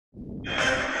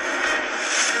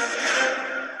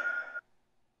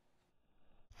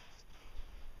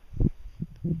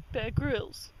Bear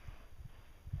Grylls.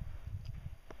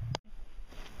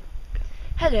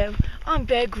 Hello, I'm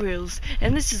Bear Grylls,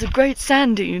 and this is a great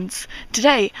sand dunes.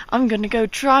 Today, I'm gonna go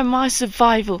try my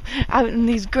survival out in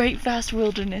these great vast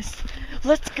wilderness.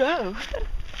 Let's go!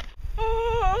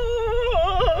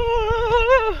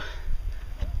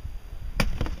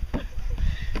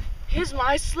 Here's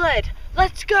my sled.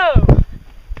 Let's go!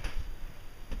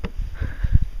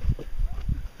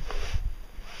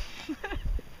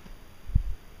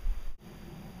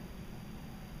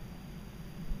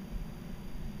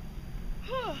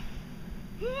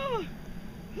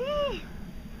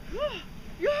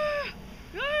 Yeah!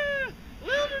 Yeah!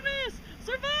 Wilderness!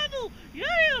 Survival!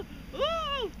 Yeah!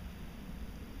 Ooh!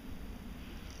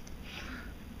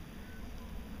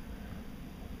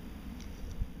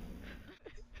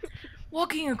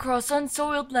 Walking across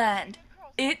unsoiled land.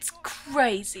 It's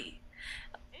crazy.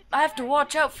 I have to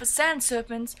watch out for sand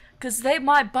serpents because they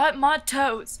might bite my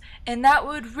toes, and that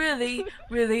would really,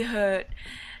 really hurt.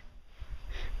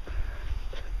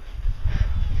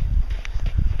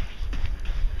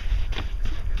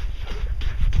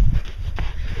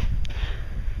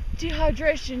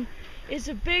 Dehydration is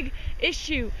a big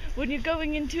issue when you're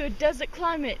going into a desert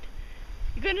climate.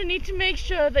 You're going to need to make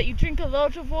sure that you drink a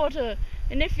lot of water,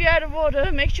 and if you're out of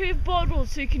water, make sure you have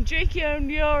bottles so you can drink your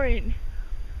own urine.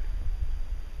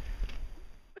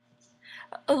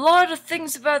 A lot of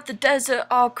things about the desert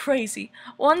are crazy.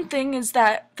 One thing is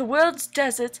that the world's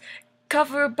deserts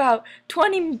cover about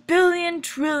 20 billion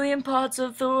trillion parts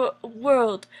of the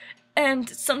world, and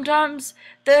sometimes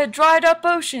they're dried up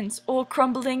oceans or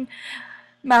crumbling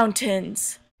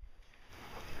mountains.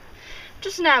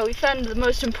 Just now we found the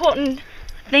most important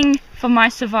thing for my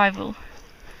survival.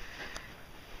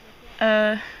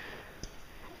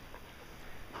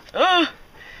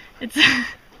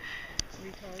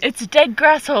 It's a dead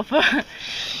grasshopper.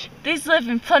 These live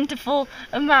in plentiful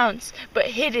amounts, but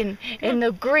hidden in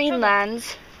the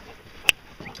greenlands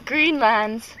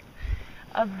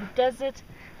of the desert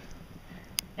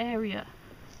area.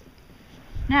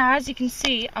 Now, as you can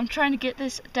see, I'm trying to get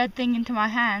this dead thing into my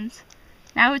hands.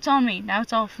 Now it's on me. Now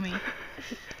it's off me.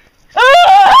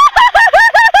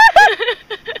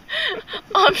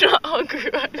 I'm not hungry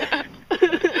right now.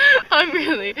 I'm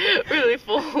really, really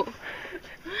full.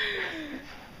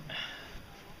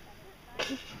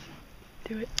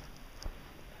 Do it.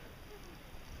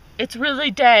 It's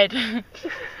really dead.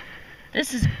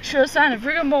 This is a sure sign of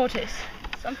rigor mortis.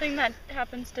 Something that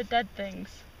happens to dead things.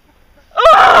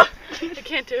 I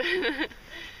can't do it.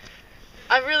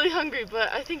 I'm really hungry,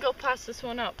 but I think I'll pass this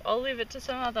one up. I'll leave it to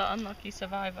some other unlucky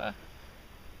survivor.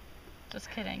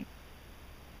 Just kidding.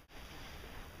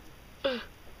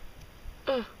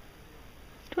 Don't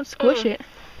squish it.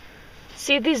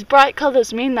 See, these bright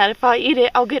colors mean that if I eat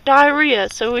it, I'll get diarrhea,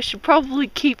 so we should probably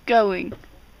keep going.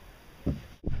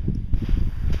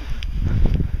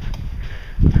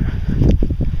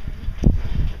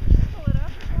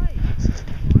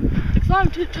 The climb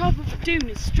to the top of a dune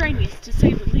is strenuous, to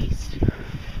say the least.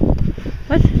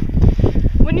 But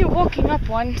when you're walking up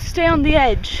one, stay on the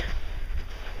edge.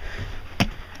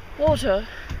 Water,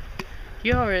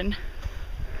 urine.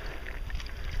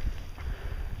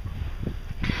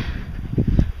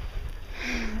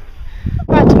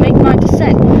 About to make my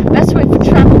descent. Best way for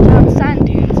travel down sand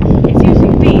dunes is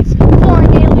using these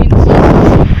flying alien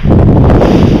saucers.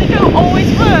 They don't always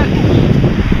work.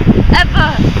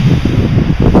 Ever.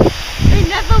 They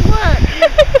never work.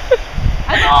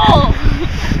 At all.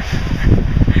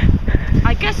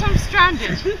 I guess I'm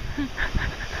stranded.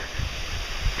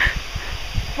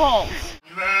 Balls.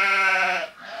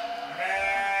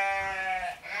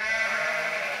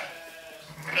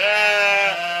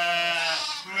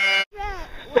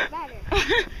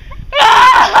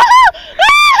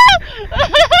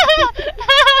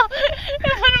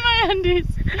 One of my undies.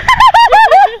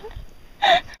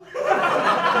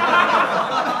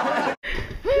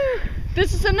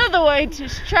 This is another way to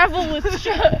travel with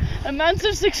amounts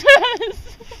of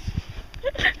success.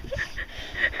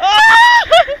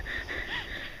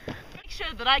 Make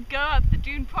sure that I go up the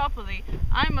dune properly.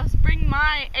 I must bring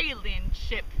my alien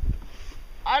ship.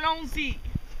 Allons-y.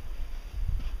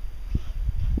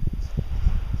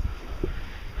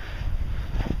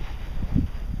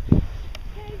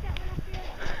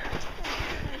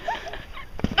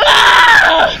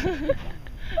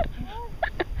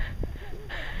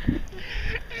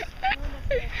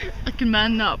 I can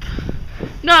man up.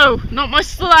 No, not my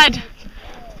sled.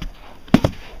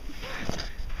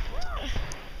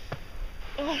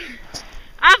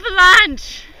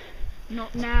 Avalanche!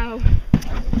 Not now.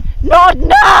 Not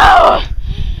now!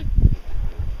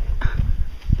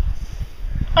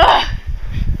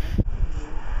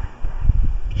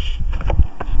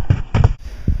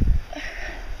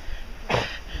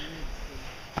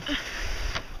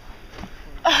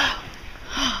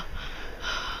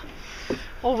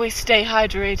 Always stay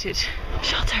hydrated.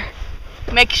 Shelter.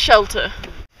 Make shelter.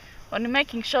 When you're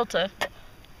making shelter,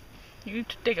 you need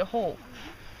to dig a hole.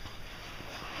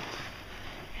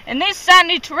 In these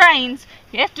sandy terrains,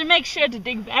 you have to make sure to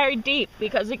dig very deep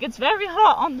because it gets very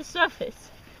hot on the surface.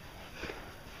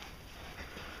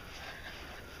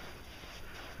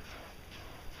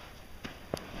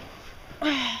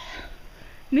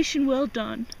 Mission well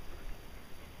done.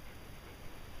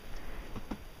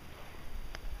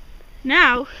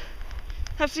 Now,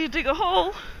 after you dig a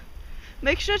hole,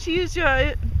 make sure to use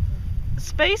your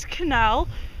space canal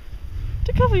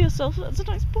to cover yourself. That's a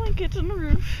nice blanket on the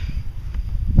roof.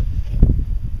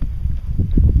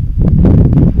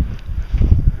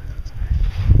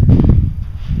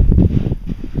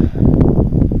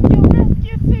 Your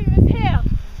rescue team is here.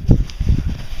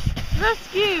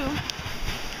 Rescue!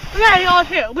 Rally on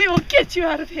here. We will get you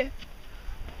out of here.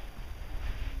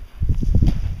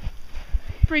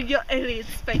 Bring your alien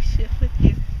spaceship with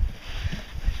you.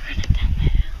 Run it down the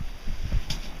hill.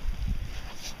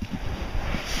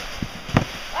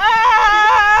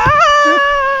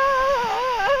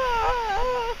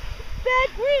 Bad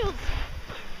Grylls.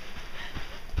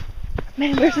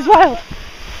 Man versus wild.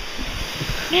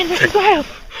 Man versus wild.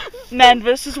 Man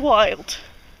versus wild.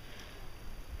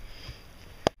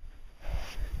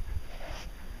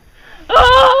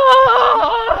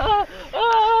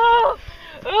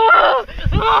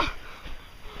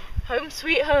 Home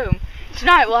sweet home.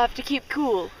 Tonight we'll have to keep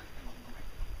cool.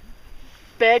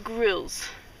 Bear Grylls.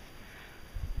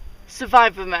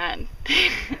 Survivor Man.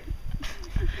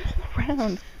 Roll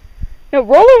around. No,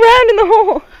 roll around in the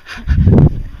hole.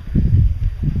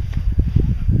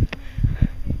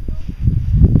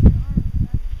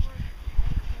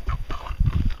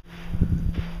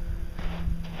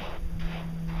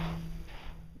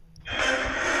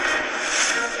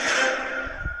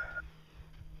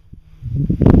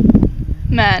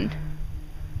 Man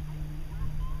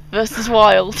versus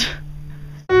wild.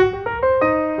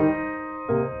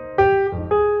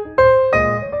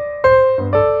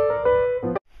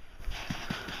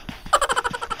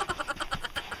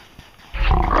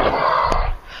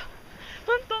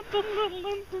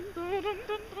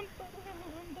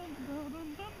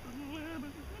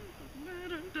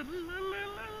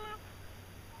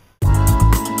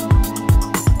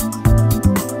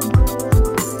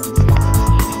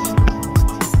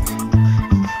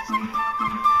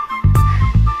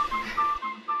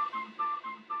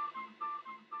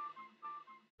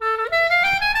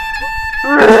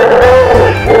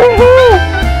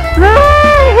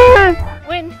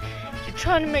 When you're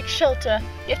trying to make shelter,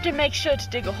 you have to make sure to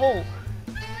dig a hole.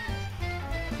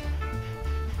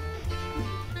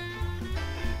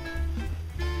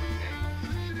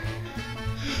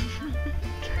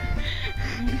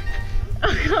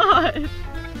 Oh God!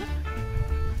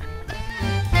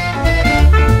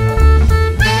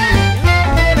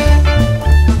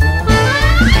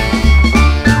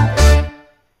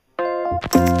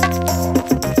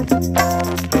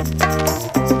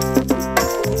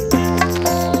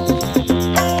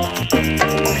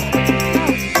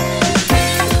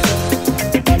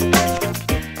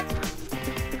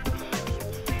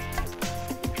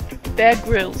 Bear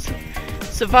Grylls.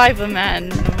 Survivor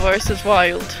Man versus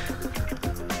wild.